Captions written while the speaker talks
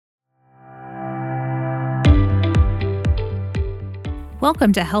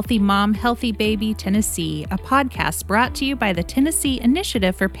Welcome to Healthy Mom, Healthy Baby Tennessee, a podcast brought to you by the Tennessee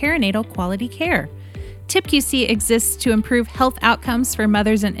Initiative for Perinatal Quality Care. TIPQC exists to improve health outcomes for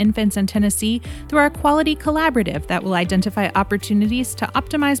mothers and infants in Tennessee through our quality collaborative that will identify opportunities to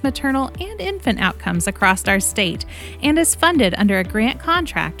optimize maternal and infant outcomes across our state and is funded under a grant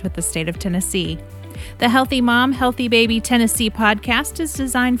contract with the state of Tennessee. The Healthy Mom, Healthy Baby Tennessee podcast is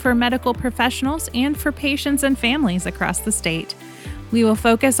designed for medical professionals and for patients and families across the state. We will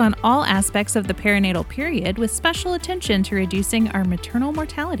focus on all aspects of the perinatal period with special attention to reducing our maternal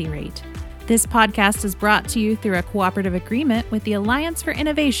mortality rate. This podcast is brought to you through a cooperative agreement with the Alliance for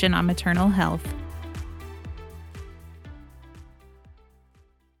Innovation on Maternal Health.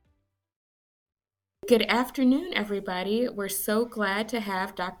 Good afternoon, everybody. We're so glad to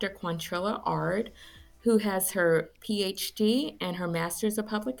have Dr. Quantrilla Ard, who has her PhD and her Master's of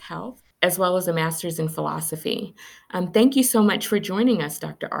Public Health, as well as a Master's in Philosophy. Thank you so much for joining us,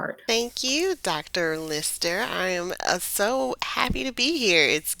 Dr. Ard. Thank you, Dr. Lister. I am so happy to be here.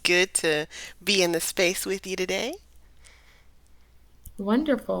 It's good to be in the space with you today.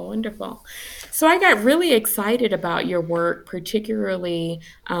 Wonderful, wonderful. So I got really excited about your work, particularly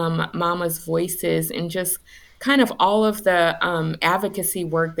Mama's Voices, and just kind of all of the advocacy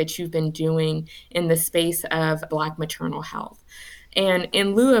work that you've been doing in the space of Black maternal health. And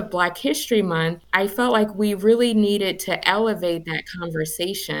in lieu of Black History Month, I felt like we really needed to elevate that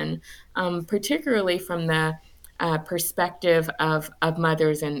conversation, particularly from the perspective of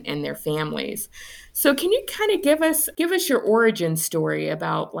mothers and their families. So can you kind of give us your origin story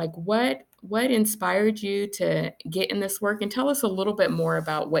about like what inspired you to get in this work, and tell us a little bit more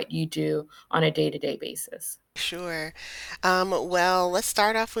about what you do on a day-to-day basis? Sure. Well, let's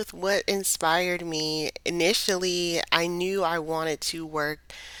start off with what inspired me. Initially, I knew I wanted to work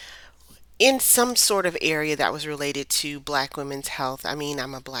in some sort of area that was related to Black women's health. I mean,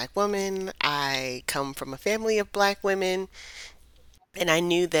 I'm a Black woman. I come from a family of Black women, and I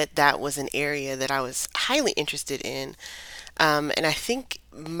knew that that was an area that I was highly interested in. And I think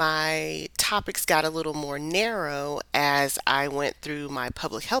my topics got a little more narrow as I went through my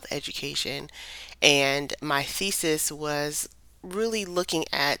public health education, and my thesis was really looking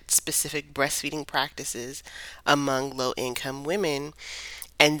at specific breastfeeding practices among low income women.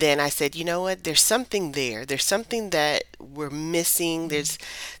 And then I said, you know what? There's something there. There's something that we're missing. There's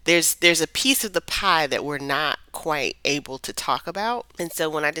a piece of the pie that we're not quite able to talk about. And so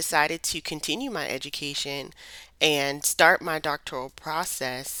when I decided to continue my education and start my doctoral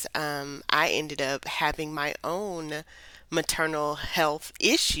process, I ended up having my own maternal health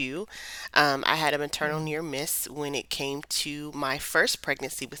issue. I had a maternal near miss when it came to my first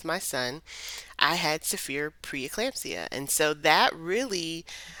pregnancy with my son. I had severe preeclampsia, and so that really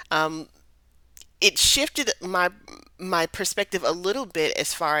um, it shifted my perspective a little bit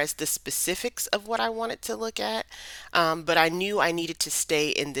as far as the specifics of what I wanted to look at. But I knew I needed to stay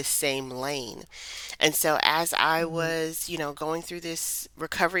in this same lane. And so as I was, going through this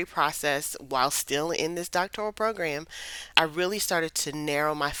recovery process while still in this doctoral program, I really started to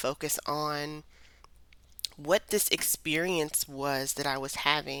narrow my focus on what this experience was that I was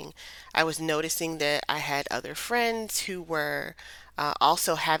having. I was noticing that I had other friends who were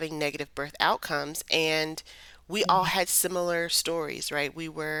also having negative birth outcomes, and we all had similar stories, right? We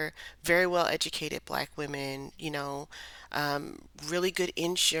were very well educated Black women, really good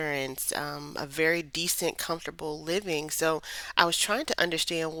insurance, a very decent, comfortable living. So I was trying to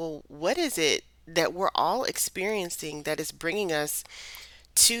understand, well, what is it that we're all experiencing that is bringing us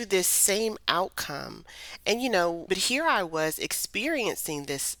to this same outcome? And but here I was experiencing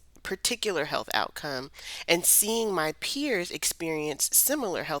this particular health outcome and seeing my peers experience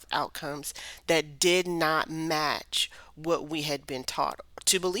similar health outcomes that did not match what we had been taught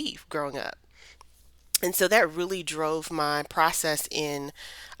to believe growing up. And so that really drove my process in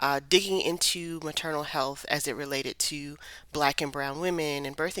digging into maternal health as it related to Black and brown women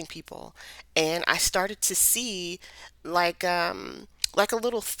and birthing people. And I started to see like a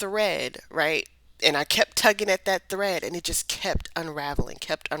little thread, right? And I kept tugging at that thread, and it just kept unraveling,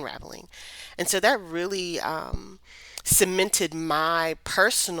 kept unraveling. And so that really cemented my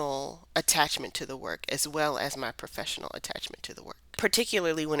personal attachment to the work as well as my professional attachment to the work,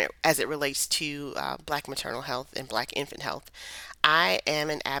 particularly as it relates to Black maternal health and Black infant health. I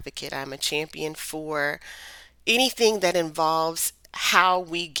am an advocate. I'm a champion for anything that involves how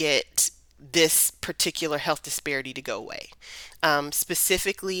we get this particular health disparity to go away.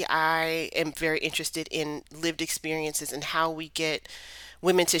 Specifically, I am very interested in lived experiences and how we get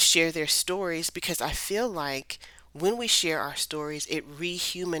women to share their stories, because I feel like when we share our stories, it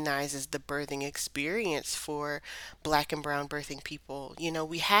rehumanizes the birthing experience for Black and brown birthing people. You know,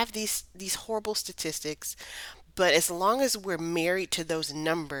 we have these horrible statistics, but as long as we're married to those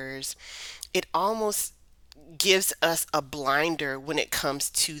numbers, it almost gives us a blinder when it comes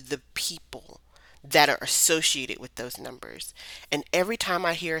to the people that are associated with those numbers. And every time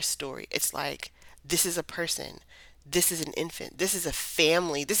I hear a story, it's like, this is a person, this is an infant, this is a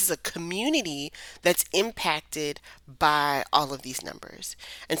family, this is a community that's impacted by all of these numbers.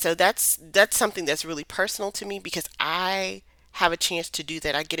 And so that's something that's really personal to me because I have a chance to do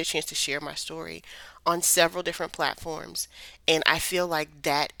that. I get a chance to share my story on several different platforms. And I feel like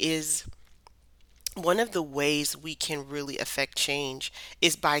that is one of the ways we can really affect change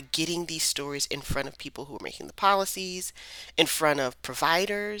is by getting these stories in front of people who are making the policies, in front of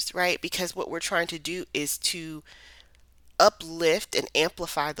providers, right? Because what we're trying to do is to uplift and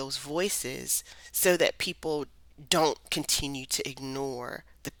amplify those voices so that people don't continue to ignore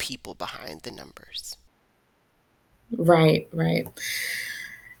the people behind the numbers. Right, right.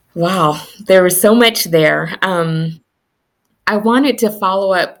 Wow, there was so much there. I wanted to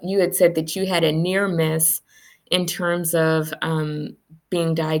follow up. You had said that you had a near miss in terms of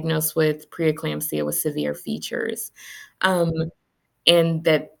being diagnosed with preeclampsia with severe features, um, and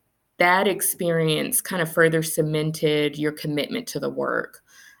that experience kind of further cemented your commitment to the work.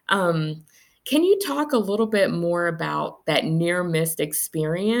 Um, can you talk a little bit more about that near missed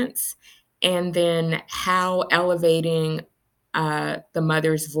experience and then how elevating the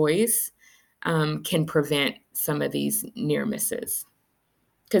mother's voice can prevent some of these near misses?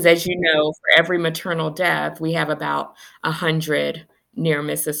 Because as you know, for every maternal death, we have about 100 near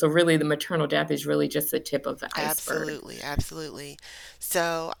misses. So really, the maternal death is really just the tip of the iceberg. Absolutely, absolutely.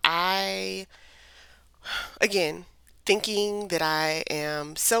 So again, thinking that I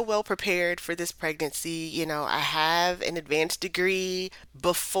am so well prepared for this pregnancy. You know, I have an advanced degree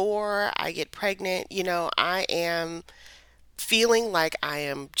before I get pregnant. You know, I am feeling like I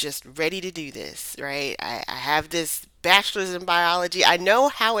am just ready to do this, right? I have this bachelor's in biology. I know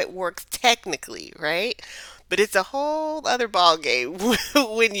how it works technically, right? But it's a whole other ball game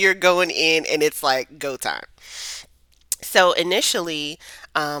when you're going in and it's like go time. So initially,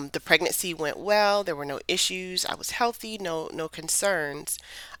 the pregnancy went well. There were no issues. I was healthy, no concerns.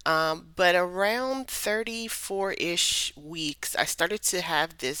 But around 34-ish weeks, I started to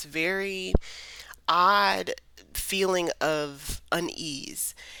have this very odd feeling of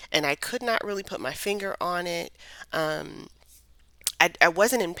unease, and I could not really put my finger on it. Um, I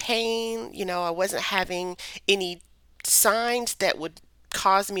wasn't in pain, you know, I wasn't having any signs that would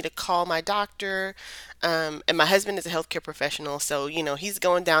cause me to call my doctor. And my husband is a healthcare professional, so, you know, he's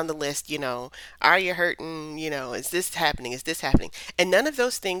going down the list, you know, are you hurting? You know, is this happening? Is this happening? And none of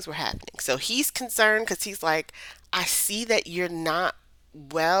those things were happening. So he's concerned because he's like, I see that you're not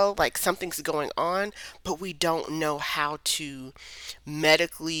well, like something's going on, but we don't know how to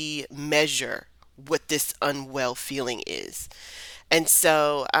medically measure what this unwell feeling is. And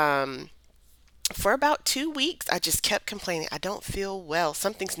so, for about 2 weeks, I just kept complaining. I don't feel well.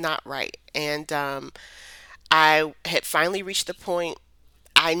 Something's not right. And I had finally reached the point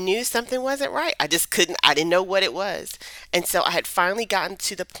I knew something wasn't right. I just couldn't, I didn't know what it was. And so I had finally gotten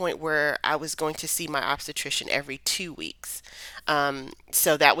to the point where I was going to see my obstetrician every 2 weeks.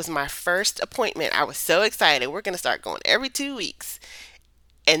 So that was my first appointment. I was so excited. We're going to start going every 2 weeks.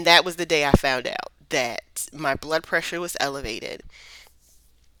 And that was the day I found out that my blood pressure was elevated.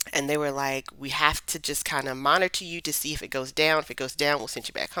 And they were like, we have to just kind of monitor you to see if it goes down. If it goes down, we'll send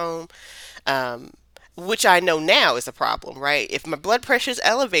you back home. Um, which I know now is a problem, right? If my blood pressure is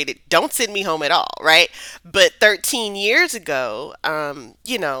elevated, don't send me home at all, right? But 13 years ago,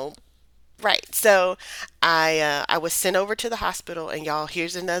 you know, right. So I was sent over to the hospital, and y'all,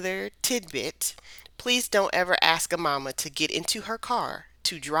 here's another tidbit. Please don't ever ask a mama to get into her car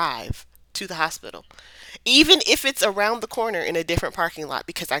to drive to the hospital, even if it's around the corner in a different parking lot,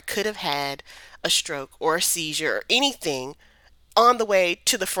 because I could have had a stroke or a seizure or anything on the way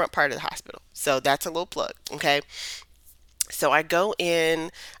to the front part of the hospital. So that's a little plug, okay? So I go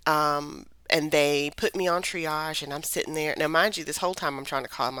in, and they put me on triage, and I'm sitting there. Now, mind you, this whole time I'm trying to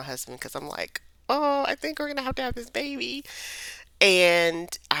call my husband because I'm like, oh, I think we're gonna have to have this baby.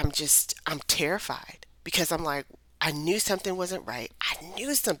 And I'm terrified because I'm like, I knew something wasn't right. I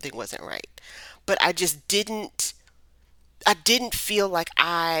knew something wasn't right. But I didn't feel like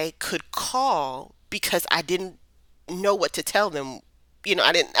I could call because I didn't know what to tell them. You know,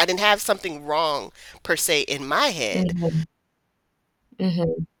 I didn't have something wrong per se in my head. Mhm,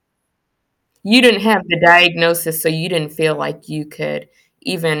 mhm. You didn't have the diagnosis, so you didn't feel like you could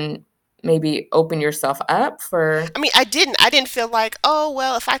even maybe open yourself up for. I mean, I didn't feel like, oh,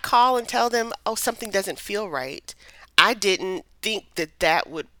 well, if I call and tell them, oh, something doesn't feel right, I didn't think that that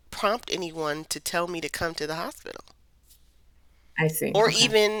would prompt anyone to tell me to come to the hospital. I see. Or Okay.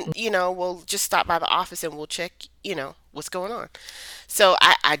 even, we'll just stop by the office and we'll check, what's going on. So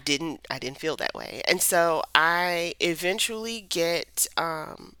I didn't feel that way. And so I eventually get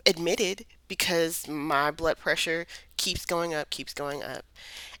admitted because my blood pressure keeps going up, keeps going up.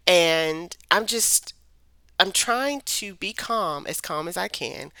 And I'm trying to be calm as I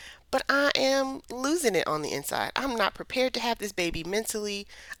can, but I am losing it on the inside. I'm not prepared to have this baby mentally.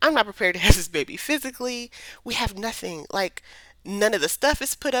 I'm not prepared to have this baby physically. We have nothing. Like, none of the stuff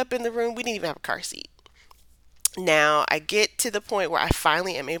is put up in the room. We didn't even have a car seat. Now, I get to the point where I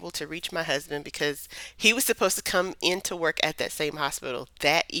finally am able to reach my husband because he was supposed to come into work at that same hospital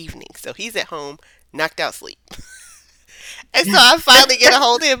that evening. So he's at home, knocked out sleep. And so I finally get a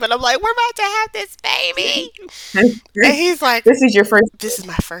hold of him, and I'm like, we're about to have this baby. And he's like, This is your first. this is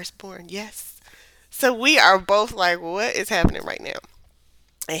my firstborn, yes. So we are both like, what is happening right now?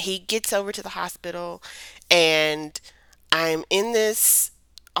 And he gets over to the hospital, and I'm in this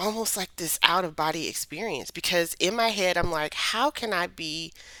almost like this out of body experience because in my head, I'm like, how can I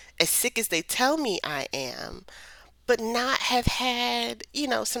be as sick as they tell me I am? But not have had,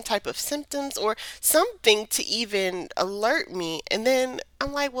 some type of symptoms or something to even alert me. And then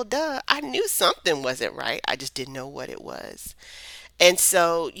I'm like, well, duh, I knew something wasn't right. I just didn't know what it was. And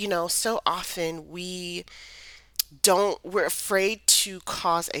so, so often we're afraid to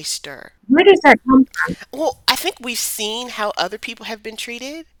cause a stir. Where does that come from? Well, I think we've seen how other people have been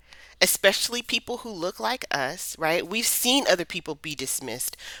treated, especially people who look like us, right? We've seen other people be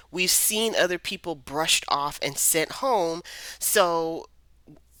dismissed. We've seen other people brushed off and sent home. So,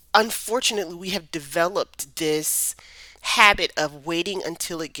 unfortunately, we have developed this habit of waiting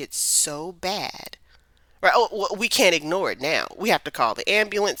until it gets so bad. Right? Oh, well, we can't ignore it now. We have to call the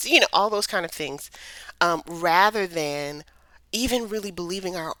ambulance, all those kind of things, rather than even really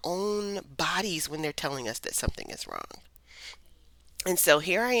believing our own bodies when they're telling us that something is wrong. And so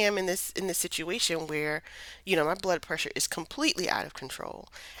here I am in this situation where, my blood pressure is completely out of control.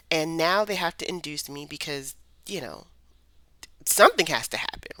 And now they have to induce me because, you know, something has to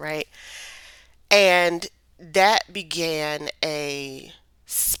happen, right? And that began a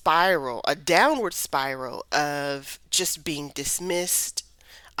spiral, a downward spiral of just being dismissed,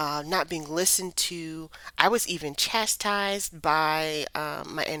 not being listened to. I was even chastised by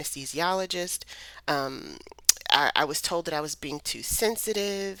my anesthesiologist. Um, I was told that I was being too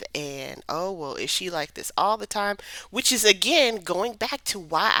sensitive, and oh, well, is she like this all the time? Which is again going back to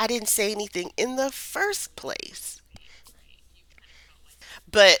why I didn't say anything in the first place.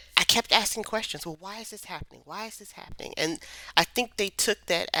 But I kept asking questions. Well, why is this happening? Why is this happening? And I think they took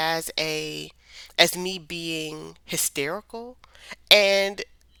that as me being hysterical. And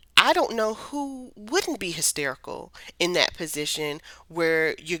I don't know who wouldn't be hysterical in that position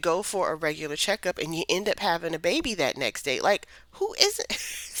where you go for a regular checkup and you end up having a baby that next day. Like, who isn't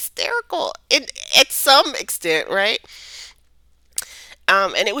hysterical at some extent, right?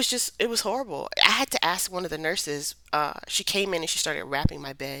 And it was horrible. I had to ask one of the nurses. She came in and she started wrapping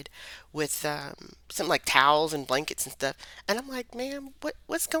my bed with something like towels and blankets and stuff. And I'm like, ma'am,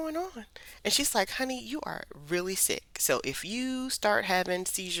 what's going on? And she's like, honey, you are really sick. So if you start having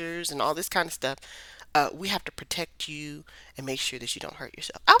seizures and all this kind of stuff, we have to protect you and make sure that you don't hurt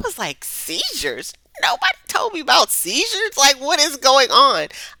yourself. I was like, seizures? Nobody told me about seizures. Like, what is going on?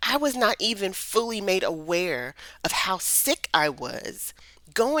 I was not even fully made aware of how sick I was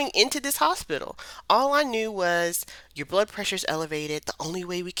going into this hospital. All I knew was your blood pressure's elevated. The only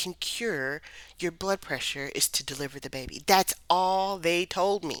way we can cure your blood pressure is to deliver the baby. That's all they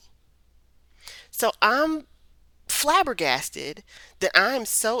told me. So I'm flabbergasted that I'm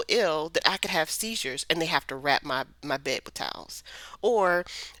so ill that I could have seizures and they have to wrap my bed with towels. Or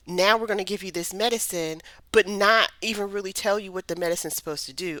now we're going to give you this medicine, but not even really tell you what the medicine's supposed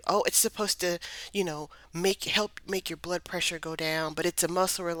to do. Oh, it's supposed to, help make your blood pressure go down, but it's a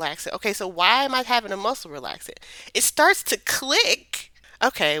muscle relaxant. Okay, so why am I having a muscle relaxant? It starts to click.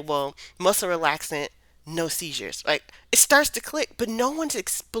 Okay, well, muscle relaxant, no seizures. Like, it starts to click, but no one's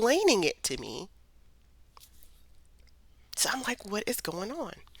explaining it to me. So I'm like, what is going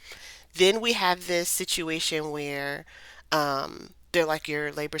on? Then we have this situation where they're like,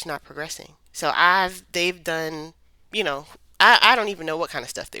 your labor's not progressing. So they've done, I don't even know what kind of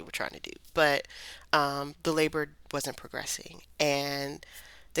stuff they were trying to do, but the labor wasn't progressing. And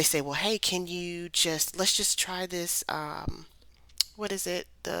they say, well, hey, let's just try this, what is it?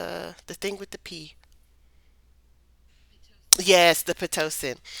 The thing with the P. Yes, the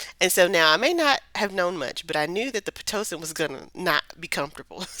Pitocin. And so now I may not have known much, but I knew that the Pitocin was going to not be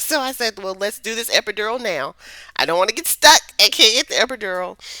comfortable. So I said, well, let's do this epidural now. I don't want to get stuck. I can't get the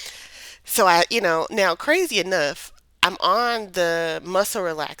epidural. So now crazy enough, I'm on the muscle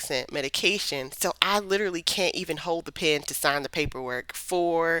relaxant medication. So I literally can't even hold the pen to sign the paperwork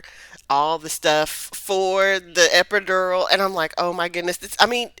for all the stuff for the epidural. And I'm like, oh my goodness. I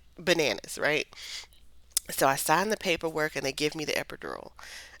mean, bananas, right? So I sign the paperwork and they give me the epidural.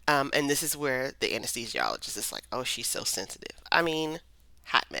 And this is where the anesthesiologist is like, oh, she's so sensitive. I mean,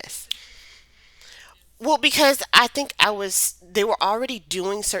 hot mess. Well, because I think they were already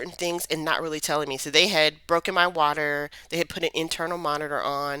doing certain things and not really telling me. So they had broken my water, they had put an internal monitor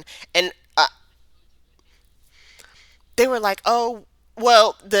on, and they were like, oh,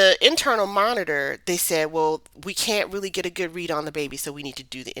 well, the internal monitor, they said, well, we can't really get a good read on the baby, so we need to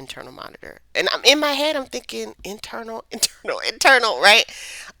do the internal monitor. And I'm in my head, I'm thinking, internal, internal, internal, right?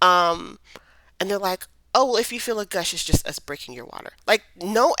 Um, and they're like, oh, well, if you feel a gush, it's just us breaking your water. Like,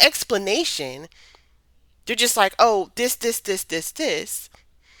 no explanation. They're just like, oh, this.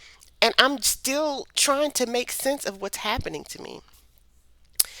 And I'm still trying to make sense of what's happening to me.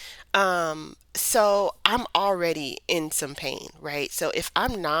 So I'm already in some pain, right? So if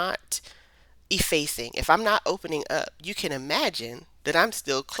I'm not effacing, if I'm not opening up, you can imagine that I'm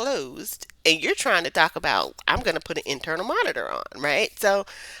still closed. And you're trying to talk about, I'm going to put an internal monitor on, right? So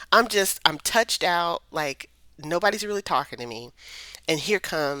I'm touched out, like nobody's really talking to me. And here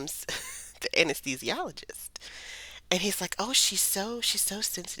comes the anesthesiologist. And he's like, "Oh, she's so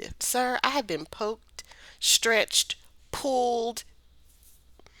sensitive. Sir, I have been poked, stretched, pulled,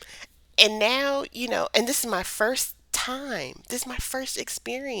 and now, and this is my first time. This is my first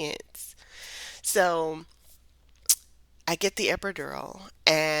experience." So, I get the epidural,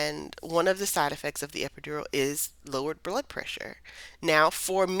 and one of the side effects of the epidural is lowered blood pressure. Now,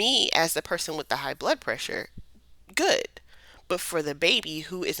 for me as the person with the high blood pressure, good. But for the baby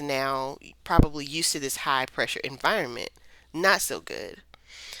who is now probably used to this high pressure environment, not so good.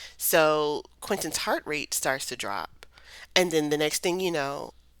 So Quentin's heart rate starts to drop. And then the next thing you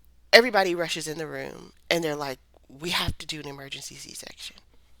know, everybody rushes in the room and they're like, we have to do an emergency C section.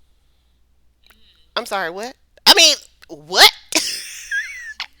 I'm sorry, what? I mean, what?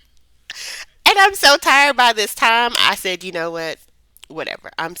 And I'm so tired by this time. I said, you know what?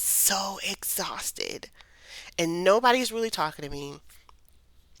 Whatever. I'm so exhausted. And nobody's really talking to me.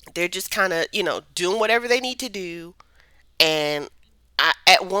 They're just kind of, doing whatever they need to do. And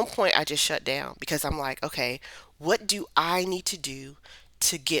at one point, I just shut down because I'm like, okay, what do I need to do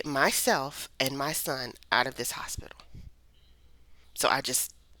to get myself and my son out of this hospital? So I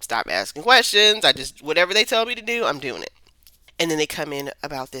just stop asking questions. I just, whatever they tell me to do, I'm doing it. And then they come in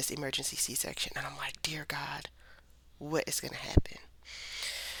about this emergency C section. And I'm like, dear God, what is going to happen?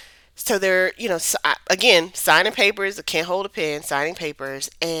 So they're, again, signing papers. I can't hold a pen, signing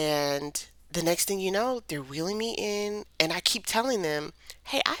papers. And the next thing you know, they're wheeling me in. And I keep telling them,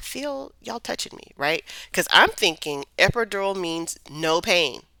 hey, I feel y'all touching me, right? Because I'm thinking epidural means no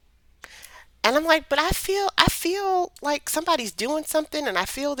pain. And I'm like, but I feel like somebody's doing something and I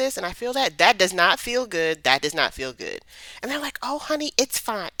feel this and I feel that. That does not feel good. That does not feel good. And they're like, oh, honey, it's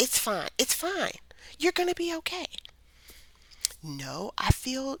fine. It's fine. It's fine. You're going to be okay. No, I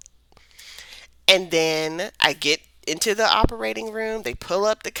feel. And then I get into the operating room. They pull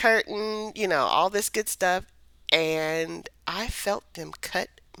up the curtain, all this good stuff. And I felt them cut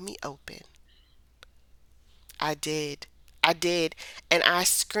me open. I did. I did. And I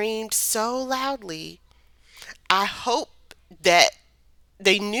screamed so loudly. I hope that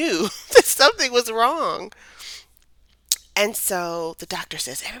they knew that something was wrong. And so the doctor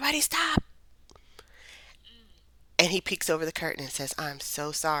says, everybody stop. And he peeks over the curtain and says, I'm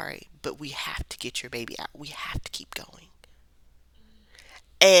so sorry, but we have to get your baby out. We have to keep going.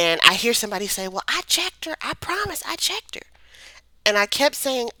 And I hear somebody say, well, I checked her. I promise I checked her. And I kept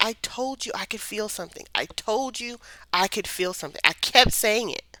saying, I told you I could feel something. I told you I could feel something. I kept saying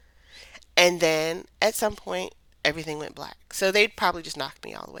it. And then at some point, everything went black. So they'd probably just knocked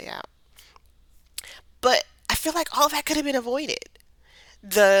me all the way out. But I feel like all of that could have been avoided.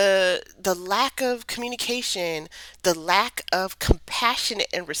 The lack of communication, the lack of compassionate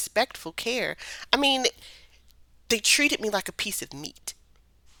and respectful care. I mean, they treated me like a piece of meat.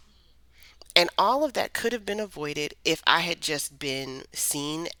 And all of that could have been avoided if I had just been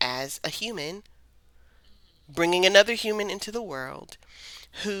seen as a human, bringing another human into the world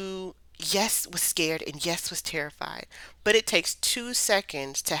who, yes, was scared and yes, was terrified. But it takes 2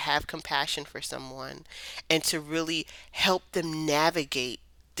 seconds to have compassion for someone and to really help them navigate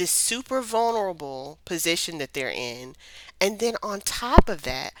this super vulnerable position that they're in. And then on top of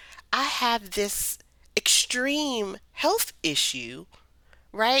that, I have this extreme health issue,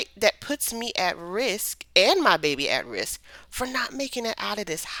 right? That puts me at risk and my baby at risk for not making it out of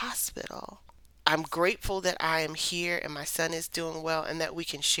this hospital. I'm grateful that I am here and my son is doing well and that we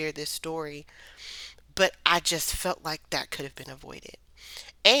can share this story. But I just felt like that could have been avoided.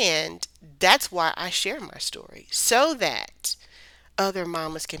 And that's why I share my story so that other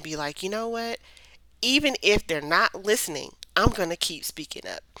mamas can be like, you know what? Even if they're not listening, I'm going to keep speaking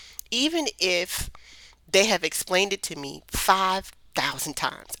up. Even if they have explained it to me 5,000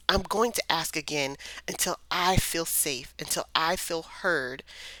 times, I'm going to ask again until I feel safe, until I feel heard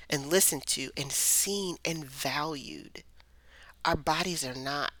and listened to and seen and valued. Our bodies are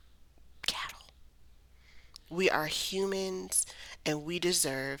not cattle. We are humans and we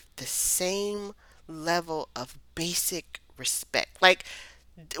deserve the same level of basic respect. Like,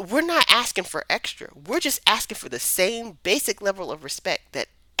 we're not asking for extra. We're just asking for the same basic level of respect that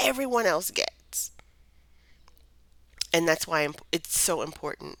everyone else gets. And that's why it's so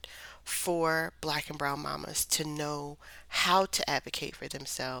important for black and brown mamas to know how to advocate for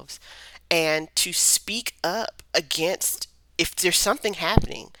themselves and to speak up against if there's something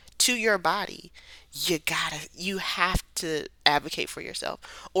happening to your body. You have to advocate for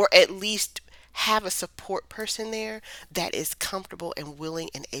yourself, or at least have a support person there that is comfortable and willing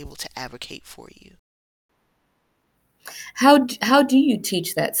and able to advocate for you. How do you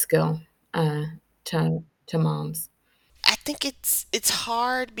teach that skill to moms? I think it's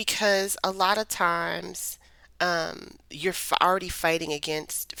hard because a lot of times you're already fighting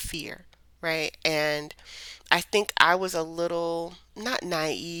against fear, right? And I think I was a little not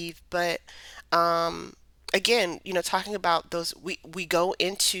naive, but again, talking about those, we go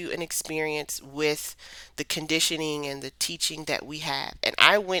into an experience with the conditioning and the teaching that we have, and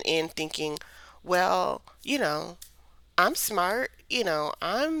I went in thinking, well, I'm smart,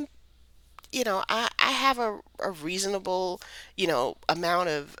 I have a reasonable, amount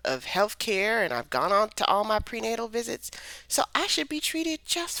of health care and I've gone on to all my prenatal visits. So I should be treated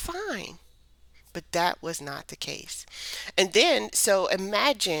just fine. But that was not the case. And then, so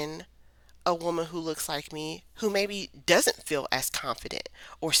imagine a woman who looks like me who maybe doesn't feel as confident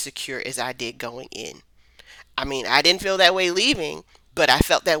or secure as I did going in. I mean, I didn't feel that way leaving, but I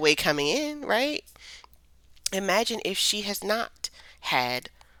felt that way coming in, right? Imagine if she has not had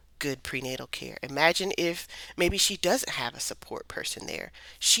good prenatal care. Imagine if maybe she doesn't have a support person there.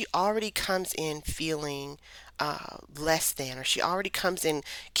 She already comes in feeling less than, or she already comes in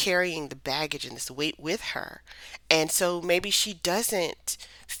carrying the baggage and this weight with her. And so maybe she doesn't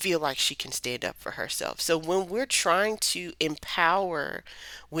feel like she can stand up for herself. So when we're trying to empower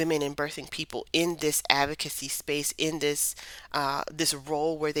women and birthing people in this advocacy space, in this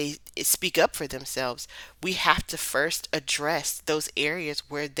role where they speak up for themselves, we have to first address those areas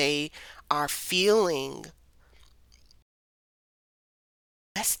where they are feeling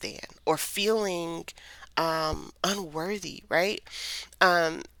less than or feeling unworthy, right?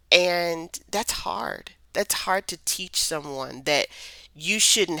 Um, and that's hard. That's hard to teach someone that you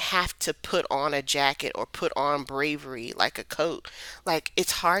shouldn't have to put on a jacket or put on bravery like a coat. Like,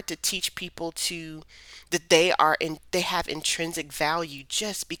 it's hard to teach people to that they have intrinsic value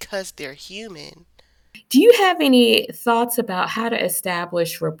just because they're human. Do you have any thoughts about how to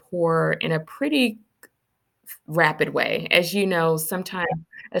establish rapport in a pretty rapid way? As you know, sometimes,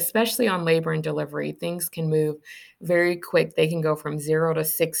 especially on labor and delivery, things can move very quick. They can go from 0 to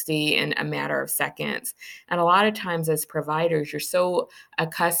 60 in a matter of seconds. And a lot of times as providers, you're so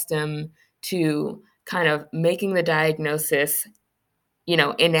accustomed to kind of making the diagnosis,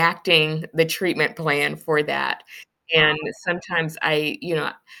 enacting the treatment plan for that. And sometimes I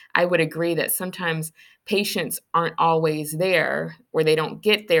would agree that sometimes patients aren't always there, or they don't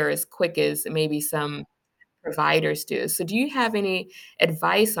get there as quick as maybe some providers do. So do you have any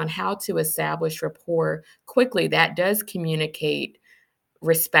advice on how to establish rapport quickly that does communicate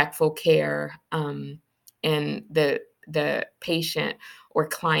respectful care, and the patient or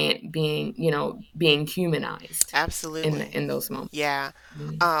client being humanized Absolutely. in those moments? Yeah.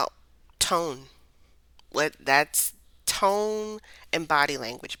 Mm. Uh, tone. That's tone and body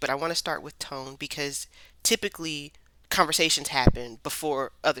language, but I want to start with tone because typically conversations happen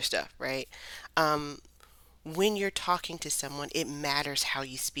before other stuff, right? Um, when you're talking to someone, it matters how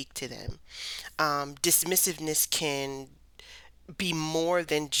you speak to them. Dismissiveness can be more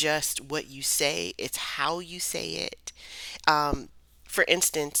than just what you say, it's how you say it. Um, for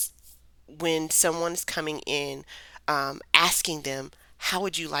instance, when someone's coming in, asking them, how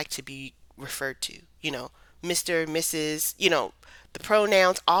would you like to be referred to? Mr., Mrs., the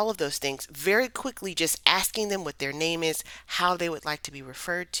pronouns, all of those things, very quickly just asking them what their name is, how they would like to be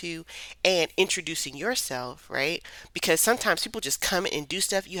referred to, and introducing yourself, right? Because sometimes people just come and do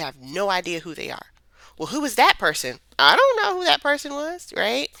stuff, you have no idea who they are. Well, who was that person? I don't know who that person was,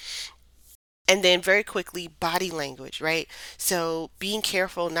 right? And then very quickly, body language, right? So being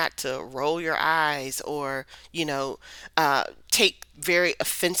careful not to roll your eyes or, take very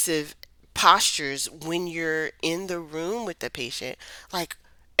offensive postures when you're in the room with the patient. Like,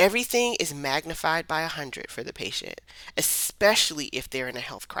 everything is magnified by 100 for the patient, especially if they're in a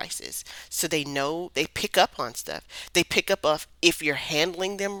health crisis. So they know, they pick up on stuff. They pick up of if you're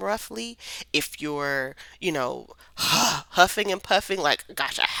handling them roughly, if you're, huffing and puffing, like,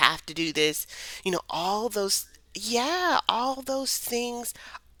 gosh, I have to do this. All those, yeah, all those things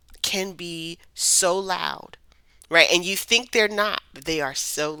can be so loud, right? And you think they're not, but they are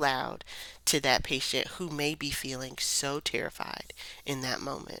so loud to that patient who may be feeling so terrified in that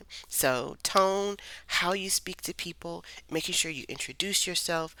moment. So, tone, how you speak to people, making sure you introduce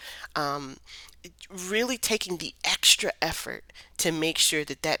yourself, um, really taking the extra effort to make sure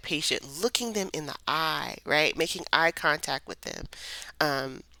that that patient, looking them in the eye, right? Making eye contact with them.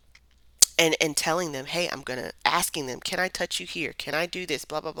 Um, and telling them, hey, I'm gonna asking them, can I touch you here? Can I do this?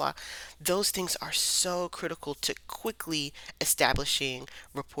 Blah blah blah. Those things are so critical to quickly establishing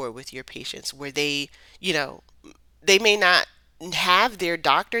rapport with your patients, where you know, they may not have their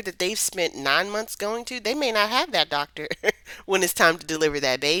doctor that they've spent 9 months going to. They may not have that doctor when it's time to deliver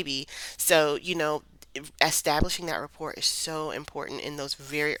that baby. So, establishing that rapport is so important in those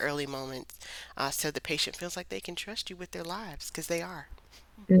very early moments, so the patient feels like they can trust you with their lives because they are.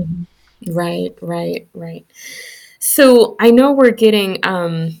 Mhm. Right, right, right. So I know we're getting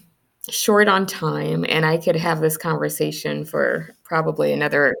short on time, and I could have this conversation for probably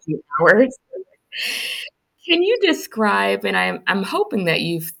another few hours. Can you describe, and I'm hoping that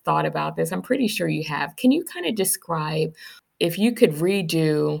you've thought about this, I'm pretty sure you have. Can you kind of describe if you could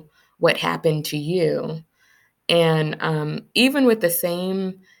redo what happened to you, and even with the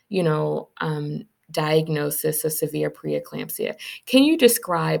same, diagnosis of severe preeclampsia, can you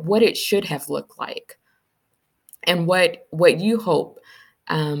describe what it should have looked like and what you hope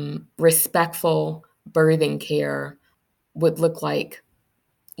respectful birthing care would look like,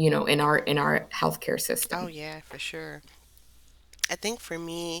 in our healthcare Oh system? yeah, for sure. I think for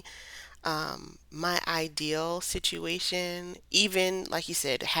me, my ideal situation, even like you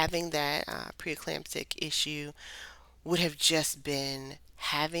said, having that preeclamptic issue, would have just been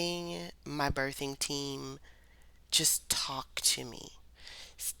having my birthing team just talk to me,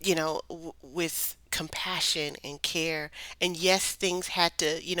 with compassion and care. And yes, things had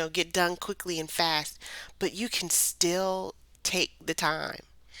to, get done quickly and fast, but you can still take the time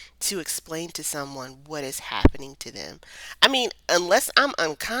to explain to someone what is happening to them. I mean, unless I'm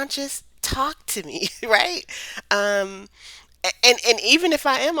unconscious, talk to me, right? Um, and even if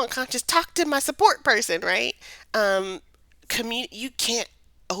I am unconscious, talk to my support person, right? Um, you can't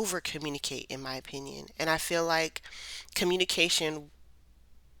over communicate, in my opinion, and I feel like communication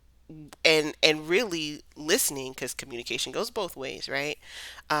and really listening, because communication goes both ways, right?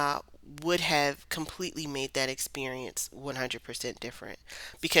 uh, would have completely made that experience 100% different,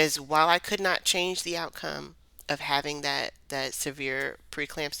 because while I could not change the outcome of having that severe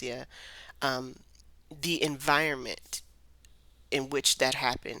preeclampsia, um, the environment in which that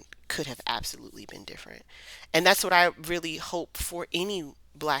happened could have absolutely been different. And that's what I really hope for any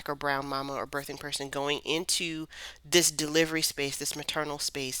black or brown mama or birthing person going into this delivery space, this maternal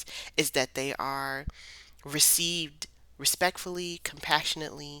space, is that they are received respectfully,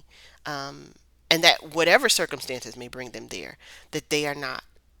 compassionately, um, and that whatever circumstances may bring them there, that they are not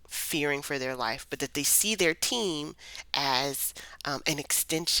fearing for their life, but that they see their team as an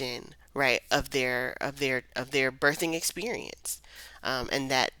extension, right, of their birthing experience, and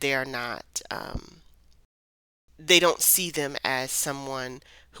that they are not. They don't see them as someone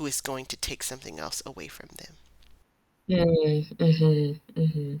who is going to take something else away from them. Mm, mhm,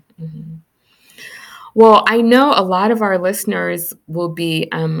 mhm, mhm. Well, I know a lot of our listeners will be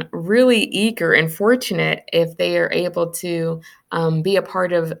really eager and fortunate if they are able to be a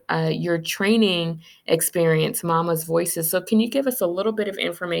part of your training experience, Mama's Voices. So, can you give us a little bit of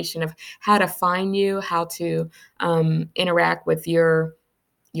information of how to find you, how to interact with your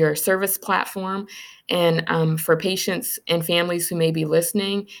service platform, And for patients and families who may be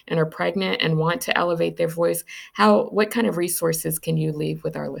listening and are pregnant and want to elevate their voice, what kind of resources can you leave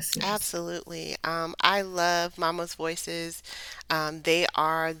with our listeners? Absolutely. I love Mama's Voices. They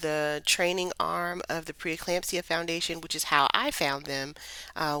are the training arm of the Preeclampsia Foundation, which is how I found them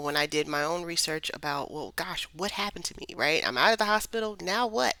when I did my own research about, well, gosh, what happened to me, right? I'm out of the hospital. Now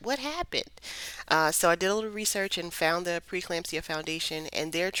what? What happened? So I did a little research and found the Preeclampsia Foundation,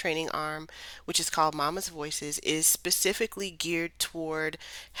 and their training arm, which is called Mama's Voices, is specifically geared toward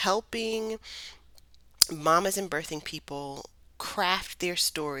helping mamas and birthing people craft their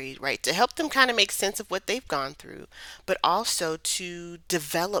story, right? To help them kind of make sense of what they've gone through, but also to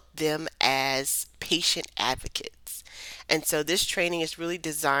develop them as patient advocates. And so this training is really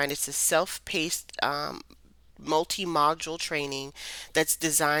designed, it's a self-paced, multi-module training that's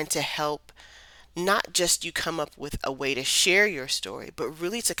designed to help not just you come up with a way to share your story, but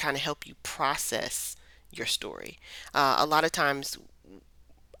really to kind of help you process your story. A lot of times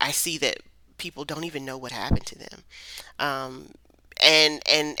I see that people don't even know what happened to them. Um,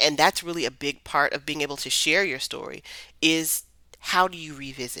 and that's really a big part of being able to share your story is how do you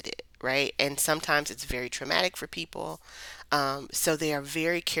revisit it, right? And sometimes it's very traumatic for people. So they are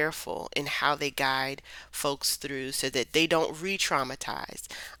very careful in how they guide folks through so that they don't re-traumatize,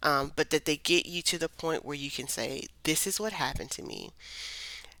 but that they get you to the point where you can say, this is what happened to me.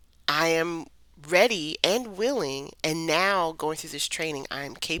 I am ready and willing, and now going through this training, I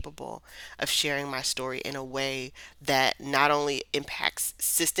am capable of sharing my story in a way that not only impacts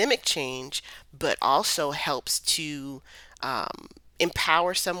systemic change, but also helps to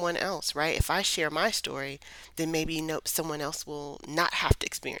empower someone else, right? If I share my story, then maybe someone else will not have to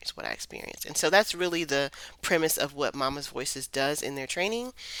experience what I experienced. And so that's really the premise of what Mama's Voices does in their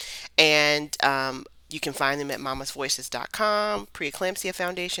training. And you can find them at mamasvoices.com,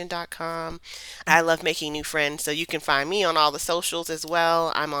 preeclampsiafoundation.com. I love making new friends, so you can find me on all the socials as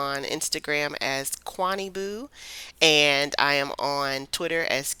well. I'm on Instagram as QuaniBoo, and I am on Twitter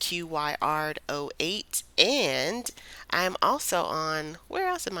as QYARD08, and I'm also on, where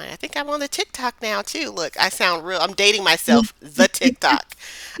else am I? I think I'm on the TikTok now too. Look, I sound real, I'm dating myself, the TikTok,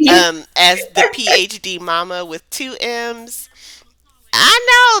 as the PhD Mama with two M's.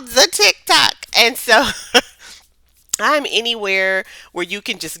 I know the TikTok. And so I'm anywhere where you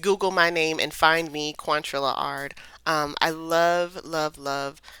can just Google my name and find me, Quantrilla Ard. I love, love,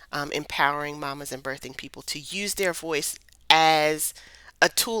 love empowering mamas and birthing people to use their voice as a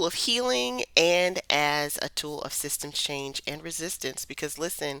tool of healing and as a tool of systems change and resistance. Because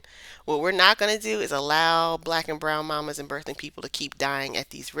listen, what we're not going to do is allow black and brown mamas and birthing people to keep dying at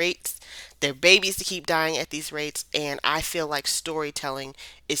these rates, their babies to keep dying at these rates. And I feel like storytelling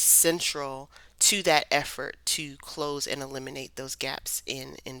is central to that effort to close and eliminate those gaps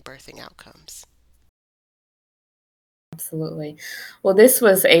in birthing outcomes. Absolutely. Well, this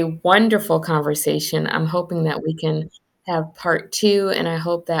was a wonderful conversation. I'm hoping that we can have part two, and I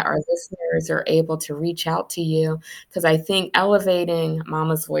hope that our listeners are able to reach out to you because I think elevating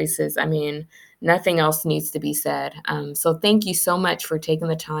mama's voices, I mean, nothing else needs to be said. So thank you so much for taking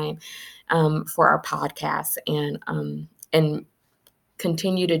the time for our podcast and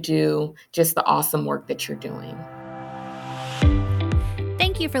continue to do just the awesome work that you're doing.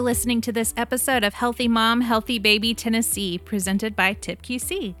 Thank you for listening to this episode of Healthy Mom, Healthy Baby Tennessee, presented by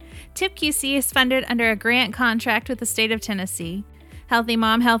TIPQC. TIPQC is funded under a grant contract with the state of Tennessee. Healthy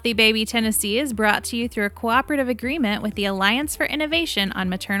Mom, Healthy Baby Tennessee is brought to you through a cooperative agreement with the Alliance for Innovation on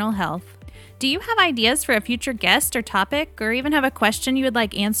Maternal Health. Do you have ideas for a future guest or topic, or even have a question you would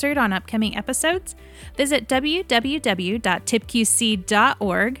like answered on upcoming episodes? Visit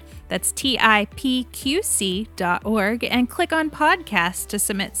www.tipqc.org, that's TIPQC.org, and click on Podcast to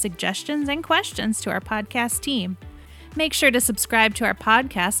submit suggestions and questions to our podcast team. Make sure to subscribe to our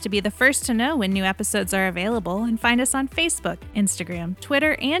podcast to be the first to know when new episodes are available, and find us on Facebook, Instagram,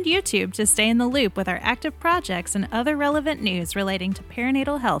 Twitter, and YouTube to stay in the loop with our active projects and other relevant news relating to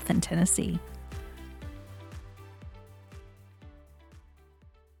perinatal health in Tennessee.